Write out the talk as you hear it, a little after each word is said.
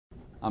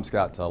I'm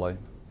Scott Tully.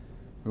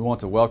 We want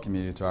to welcome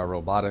you to our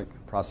robotic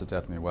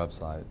prostatectomy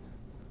website.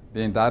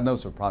 Being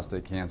diagnosed with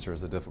prostate cancer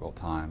is a difficult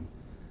time,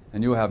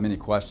 and you will have many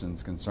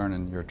questions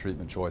concerning your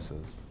treatment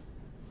choices.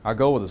 Our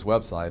goal with this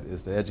website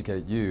is to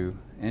educate you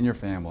and your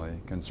family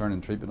concerning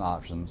treatment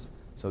options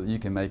so that you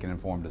can make an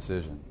informed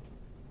decision.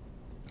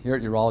 Here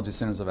at Urology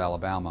Centers of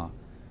Alabama,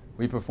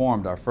 we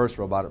performed our first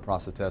robotic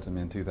prostatectomy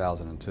in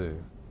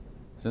 2002.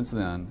 Since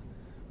then,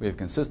 we have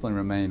consistently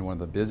remained one of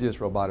the busiest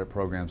robotic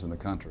programs in the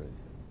country.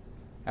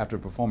 After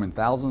performing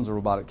thousands of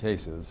robotic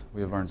cases,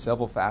 we have learned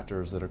several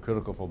factors that are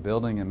critical for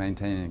building and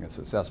maintaining a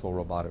successful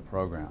robotic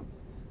program.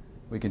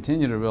 We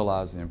continue to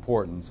realize the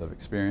importance of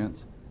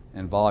experience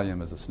and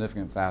volume as a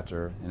significant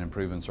factor in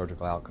improving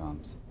surgical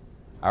outcomes.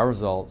 Our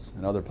results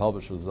and other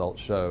published results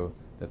show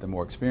that the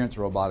more experienced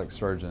a robotic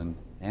surgeon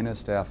and his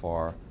staff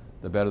are,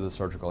 the better the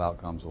surgical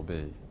outcomes will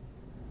be.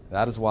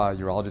 That is why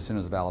Urology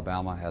Centers of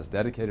Alabama has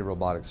dedicated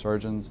robotic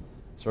surgeons,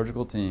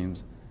 surgical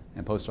teams,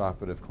 and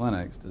postoperative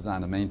clinics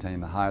designed to maintain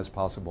the highest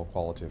possible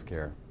quality of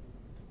care.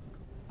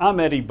 I'm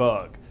Eddie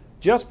Bugg.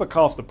 Just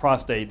because the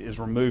prostate is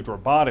removed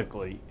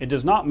robotically, it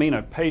does not mean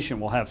a patient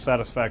will have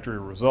satisfactory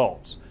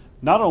results.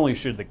 Not only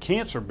should the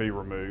cancer be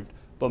removed,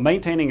 but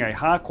maintaining a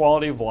high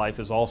quality of life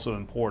is also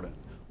important.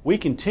 We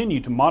continue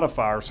to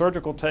modify our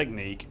surgical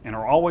technique and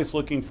are always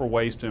looking for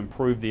ways to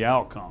improve the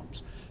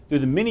outcomes. Through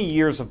the many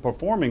years of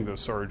performing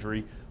this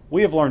surgery,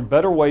 we have learned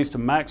better ways to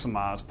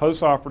maximize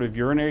postoperative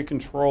urinary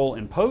control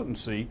and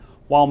potency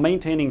while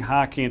maintaining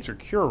high cancer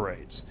cure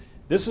rates.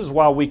 This is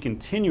why we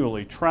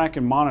continually track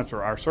and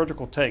monitor our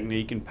surgical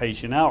technique and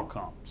patient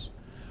outcomes.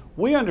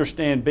 We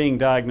understand being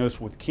diagnosed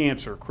with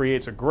cancer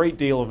creates a great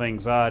deal of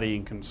anxiety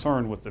and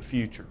concern with the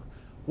future.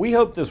 We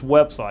hope this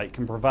website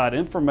can provide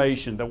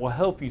information that will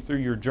help you through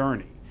your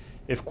journey.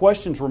 If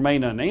questions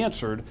remain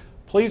unanswered,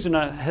 please do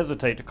not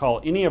hesitate to call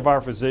any of our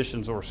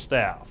physicians or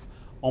staff.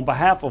 On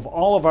behalf of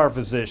all of our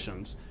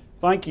physicians,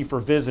 thank you for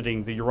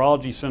visiting the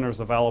Urology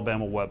Centers of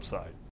Alabama website.